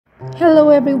Hello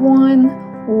everyone,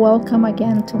 welcome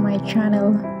again to my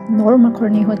channel, Norma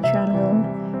Cornejo channel,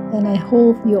 and I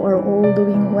hope you are all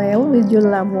doing well with your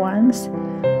loved ones.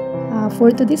 For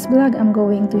today's vlog, I'm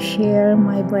going to share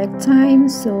my break time.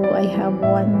 So I have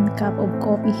 1 cup of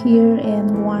coffee here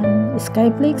and 1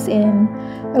 skyflakes, and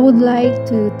I would like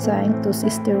to thank to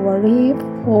Sister Wareef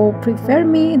who prepared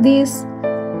me this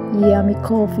yummy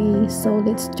coffee. So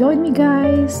let's join me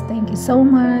guys. Thank you so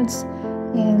much.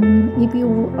 And if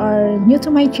you are new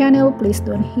to my channel, please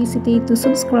don't hesitate to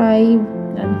subscribe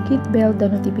and hit bell the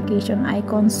notification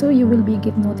icon so you will be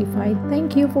get notified.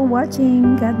 Thank you for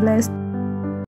watching. God bless.